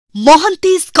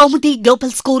Mahanti's Comedy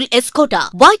Global School Escota.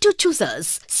 Why to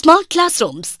choosers? Smart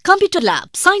classrooms, computer lab,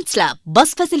 science lab,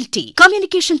 bus facility,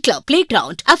 communication club,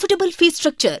 playground, affordable fee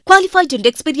structure, qualified and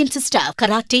experienced staff,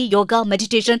 karate, yoga,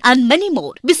 meditation and many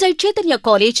more. Beside Chaitanya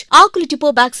College,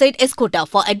 Akulitipo backside Escota.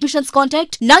 For admissions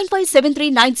contact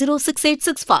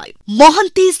 9573906865.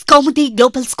 Mahanti's Comedy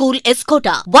Global School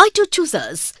Escota. Why to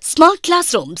choosers? Smart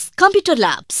classrooms, computer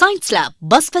lab, science lab,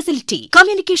 bus facility,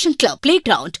 communication club,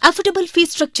 playground, affordable fee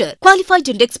structure, qualified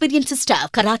and experienced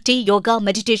staff, karate, yoga,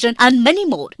 meditation and many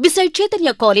more. Beside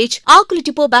Chaitanya College,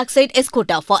 Akulitipo backside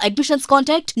Escota. For admissions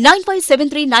contact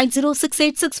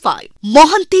 9573906865.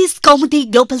 Mahanti's Comedy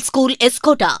Global School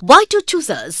Escota. Why to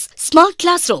choosers? Smart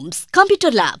classrooms, computer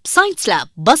lab, science lab,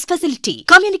 bus facility,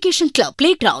 communication club,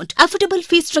 playground, affordable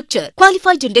fee structure,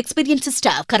 qualified and experienced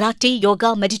staff, karate,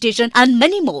 yoga, meditation and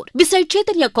many more. Beside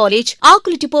Chaitanya College,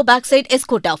 Akulitipo backside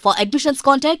Escota. For admissions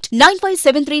contact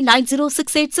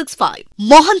 9573906865.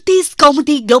 Mahanti's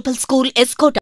Comedy Global School Escota.